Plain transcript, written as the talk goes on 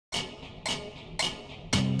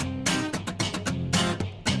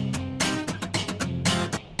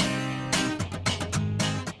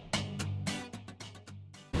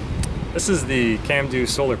This is the CamDo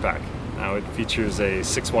solar pack. Now it features a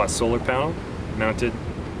 6-watt solar panel mounted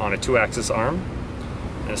on a 2-axis arm.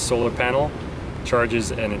 And a solar panel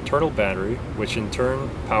charges an internal battery, which in turn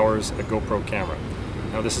powers a GoPro camera.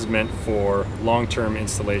 Now this is meant for long-term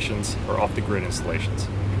installations or off-the-grid installations.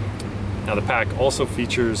 Now the pack also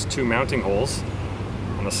features 2 mounting holes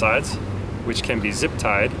on the sides, which can be zip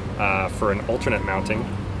tied for an alternate mounting,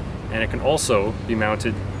 and it can also be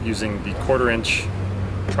mounted using the 1/4-inch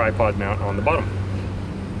tripod mount on the bottom.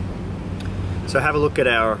 So have a look at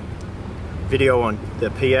our video on the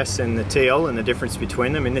PS and the TL and the difference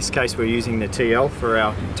between them. In this case we're using the TL for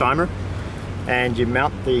our timer, and you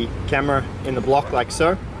mount the camera in the block like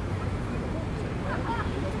so,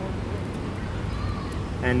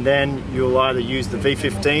 and then you'll either use the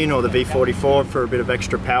V15 or the V44 for a bit of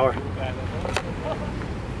extra power.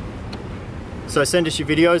 So send us your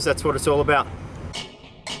videos, that's what it's all about.